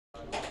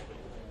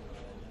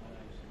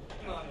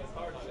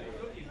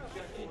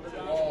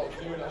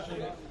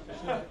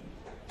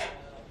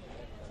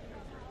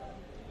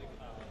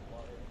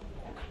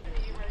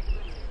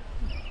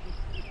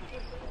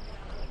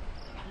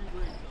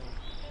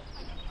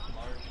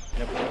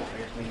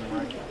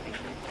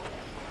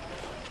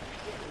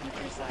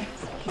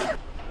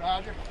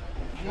Roger.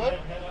 Good.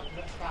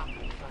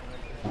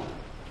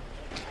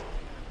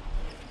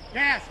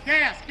 Gas,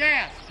 gas,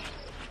 gas.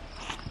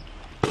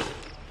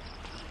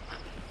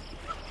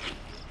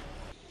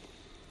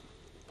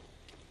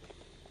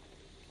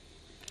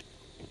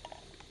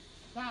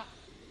 Stop.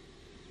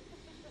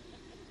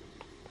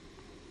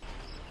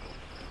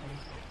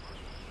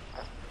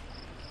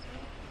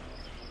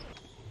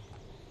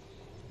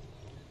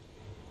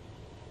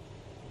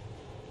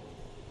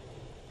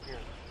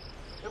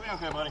 You'll be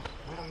okay, buddy.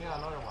 We don't need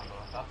another one, though.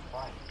 That's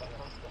fine.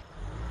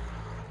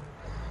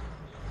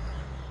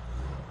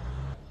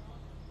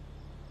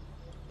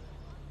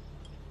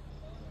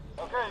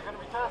 Okay, you're going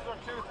to be testing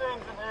two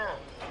things in here.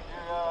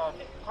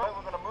 We're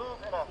going to move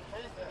in a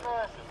hasty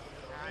fashion.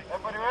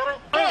 Everybody ready?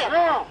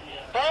 Go!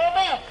 Follow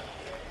me!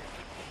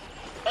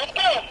 Let's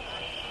go!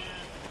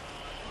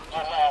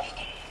 You're last.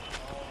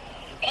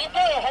 Keep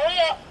going, hurry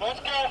up, let's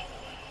go.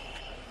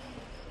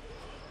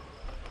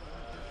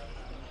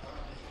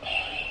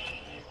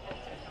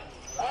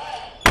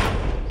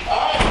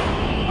 Alright,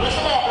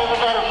 listen up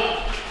everybody.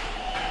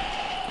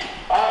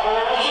 Alright,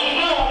 well, what you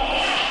do?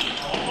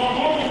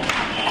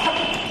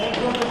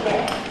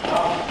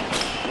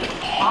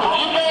 If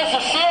you guys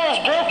are serious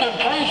drinking,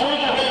 please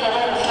raise your hand and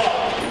let us know.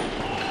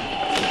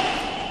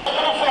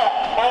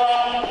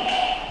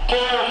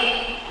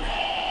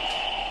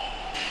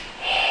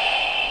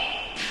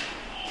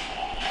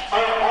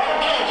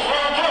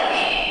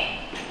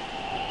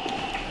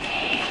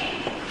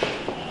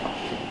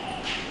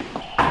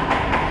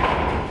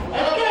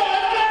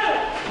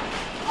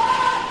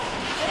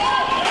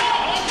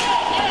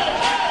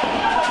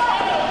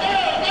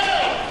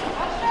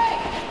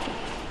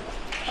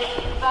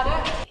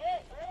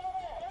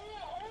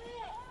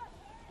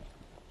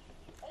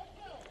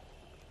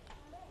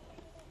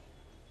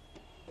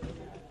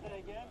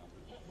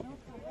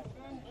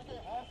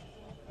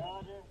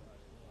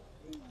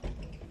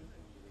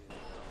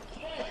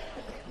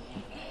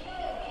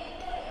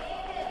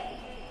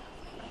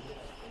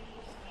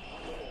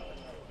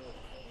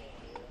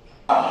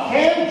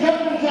 Hand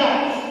jumping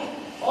jacks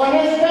on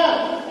his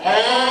count.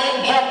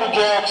 Hand jumping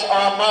jacks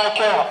on my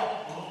count.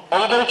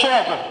 Everybody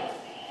champion.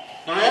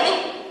 You ready?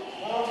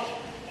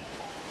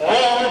 1,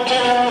 2,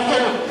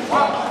 3.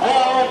 1,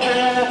 2,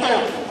 3.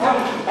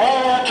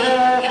 1, 2, 3. 1,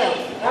 2,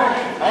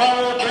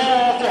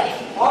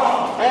 3.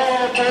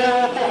 1, 2,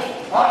 3.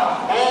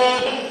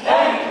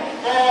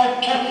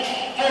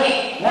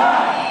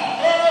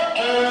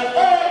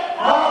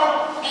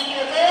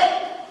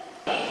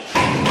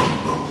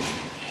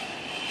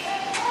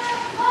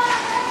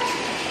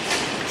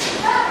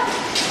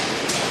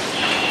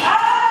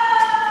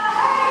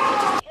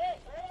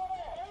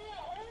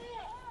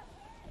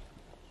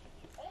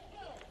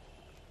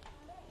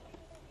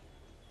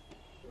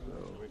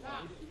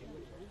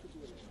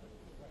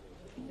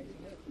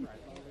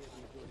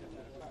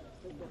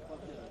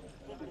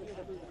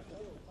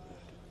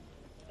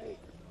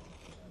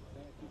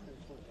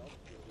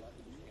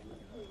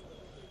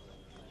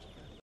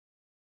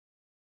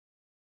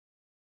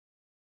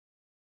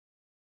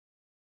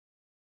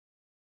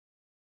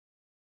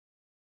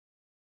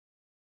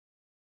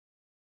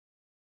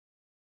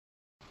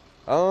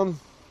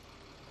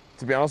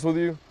 To be honest with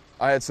you,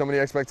 I had so many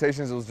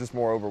expectations, it was just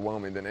more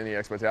overwhelming than any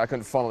expectation. I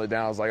couldn't funnel it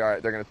down. I was like, all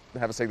right, they're going to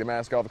have us take the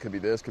mask off. It could be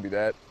this, could be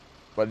that.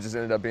 But it just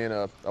ended up being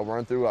a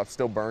run through. I'm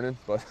still burning,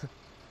 but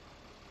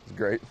it's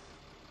great.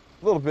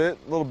 A little bit.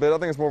 I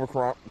think it's more of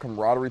a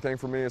camaraderie thing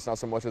for me. It's not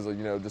so much as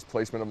a,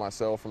 displacement of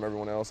myself from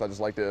everyone else. I just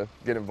like to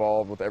get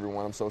involved with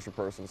everyone. I'm a social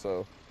person,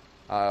 so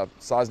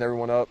sizing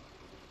everyone up.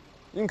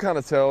 You can kind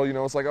of tell,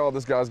 it's like, oh,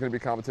 this guy's going to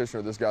be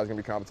competition or this guy's going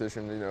to be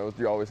competition.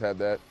 You always have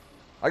that.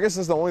 I guess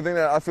that's the only thing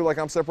that I feel like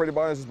I'm separated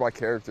by is just by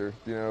character.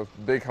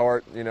 Big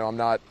heart. I'm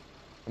not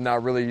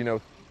really,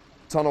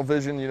 tunnel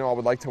vision. I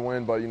would like to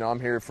win, but I'm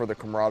here for the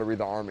camaraderie,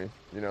 the Army.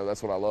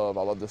 That's what I love.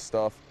 I love this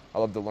stuff. I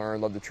love to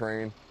learn, love to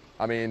train.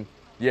 I mean,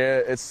 yeah,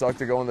 it sucked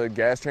to go in the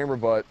gas chamber,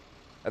 but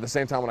at the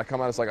same time, when I come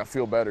out, it's like I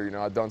feel better.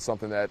 I've done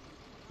something that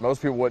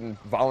most people wouldn't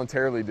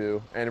voluntarily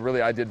do, and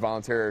really, I did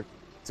volunteer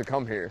to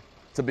come here.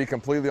 To be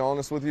completely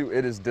honest with you,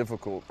 it is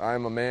difficult. I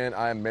am a man,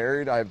 I am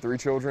married, I have 3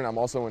 children, I'm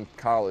also in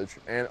college,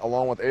 and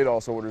along with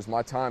AiirSource orders,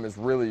 my time is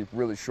really,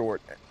 really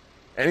short.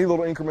 Any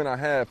little increment I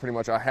have, pretty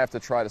much I have to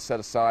try to set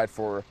aside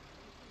for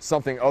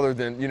something other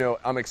than,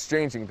 I'm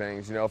exchanging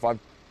things. If I'm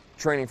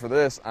training for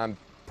this, I'm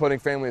putting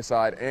family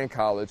aside and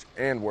college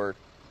and work.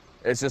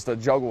 It's just a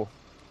juggle,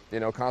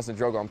 constant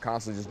juggle. I'm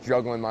constantly just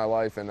juggling my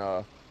life, and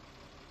I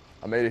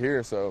made it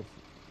here, so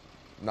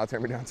not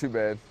tearing me down too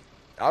bad.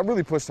 I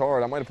really pushed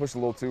hard. I might have pushed a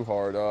little too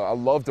hard. I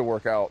love to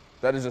work out.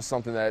 That is just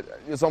something that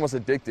it's almost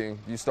addicting.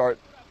 You start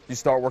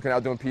working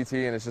out doing PT,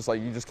 and it's just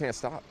like you just can't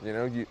stop.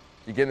 You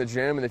get in the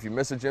gym, and if you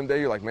miss a gym day,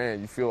 you're like, man,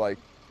 you feel like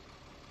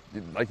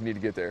you need to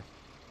get there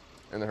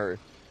in a hurry.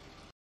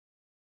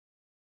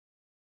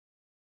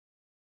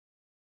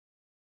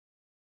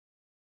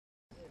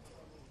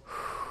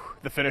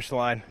 The finish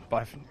line,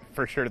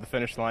 for sure, the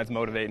finish line's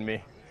motivating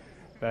me.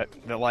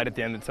 that light at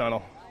the end of the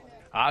tunnel.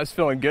 I was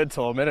feeling good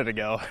till a minute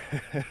ago.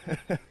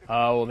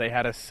 Well, they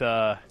had us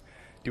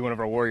do one of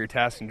our warrior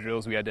tasking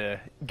drills. We had to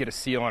get a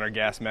seal on our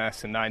gas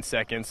mask in 9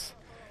 seconds.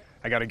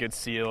 I got a good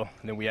seal,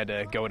 and then we had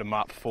to go to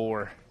mop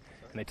 4,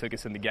 and they took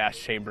us in the gas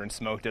chamber and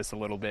smoked us a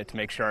little bit to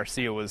make sure our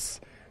seal was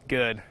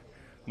good.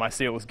 My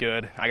seal was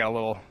good. I got a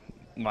little,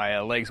 my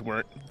legs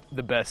weren't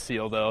the best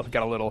seal though.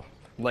 Got a little,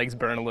 legs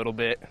burn a little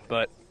bit,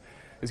 but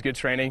it was good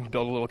training,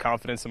 built a little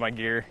confidence in my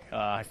gear.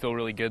 I feel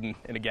really good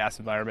in a gas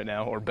environment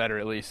now, or better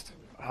at least.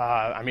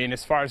 I mean,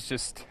 as far as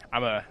just,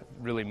 I'm a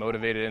really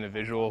motivated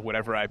individual.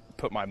 Whatever I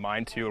put my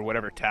mind to or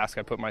whatever task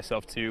I put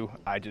myself to,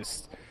 I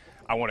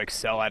want to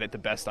excel at it the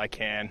best I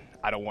can.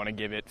 I don't want to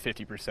give it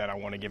 50%. I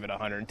want to give it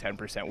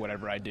 110%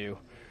 whatever I do.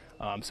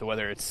 So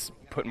whether it's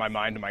putting my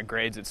mind to my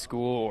grades at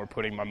school or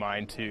putting my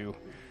mind to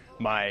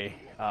my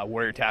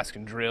warrior task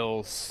and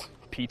drills,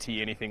 PT,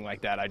 anything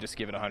like that, I just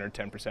give it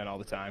 110% all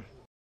the time.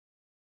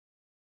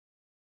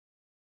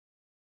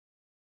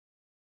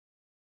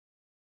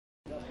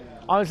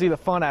 Honestly, the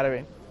fun out of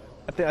it.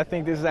 I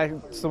think this is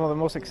actually some of the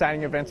most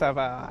exciting events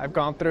I've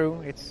gone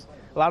through. It's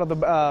a lot of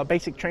the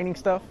basic training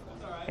stuff,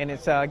 and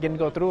it's getting to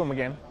go through them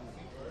again.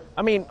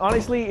 I mean,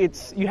 honestly,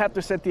 you have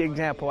to set the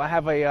example. I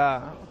have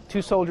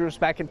three soldiers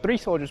back in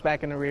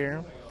the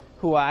rear,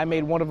 who I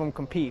made one of them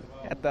compete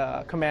at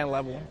the command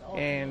level,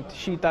 and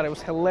she thought it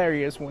was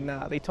hilarious when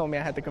they told me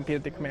I had to compete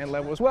at the command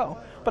level as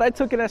well. But I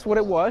took it as what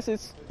it was.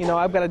 It's,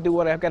 I've got to do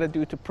what I've got to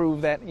do to prove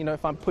that,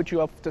 if I put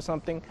you up to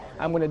something,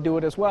 I'm going to do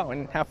it as well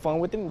and have fun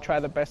with it and try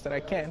the best that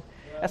I can.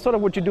 That's sort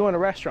of what you do in a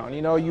restaurant.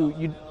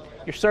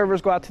 Your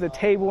servers go out to the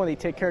table and they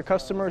take care of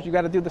customers. You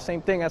got to do the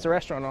same thing as a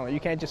restaurant owner. You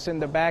can't just sit in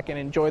the back and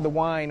enjoy the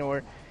wine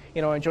or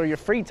enjoy your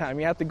free time.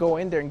 You have to go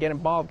in there and get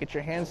involved, get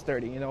your hands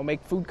dirty,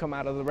 make food come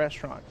out of the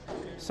restaurant.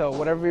 So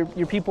whatever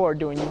your people are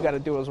doing, you've got to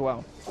do as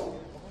well.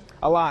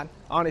 A lot,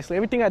 honestly.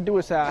 Everything I do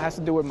has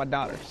to do with my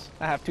daughters.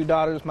 I have 2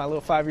 daughters, my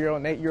little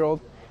 5-year-old and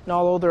 8-year-old. And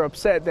although they're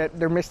upset that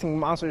they're missing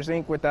Monsters,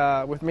 Inc.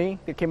 with me,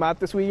 that came out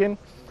this weekend,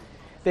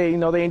 they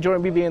enjoy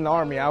me being in the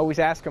Army. I always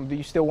ask them, do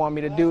you still want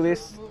me to do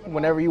this?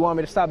 Whenever you want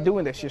me to stop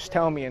doing this, just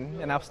tell me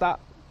and I'll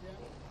stop.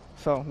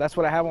 So that's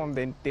what I have on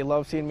them. They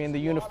love seeing me in the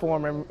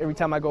uniform. Every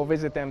time I go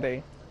visit them,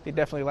 they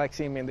definitely like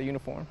seeing me in the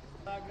uniform.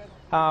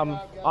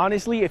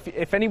 Honestly,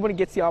 if anybody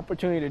gets the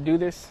opportunity to do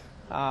this,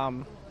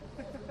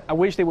 I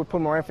wish they would put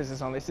more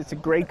emphasis on this. It's a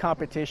great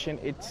competition.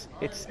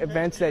 It's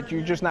events that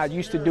you're just not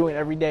used to doing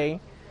every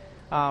day.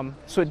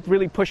 So it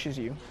really pushes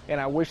you.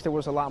 And I wish there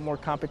was a lot more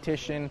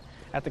competition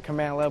at the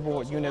command level,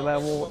 at unit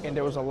level, and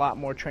there was a lot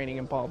more training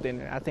involved in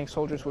it. I think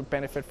soldiers would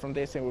benefit from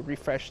this and would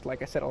refresh,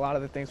 like I said, a lot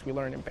of the things we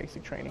learned in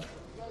basic training.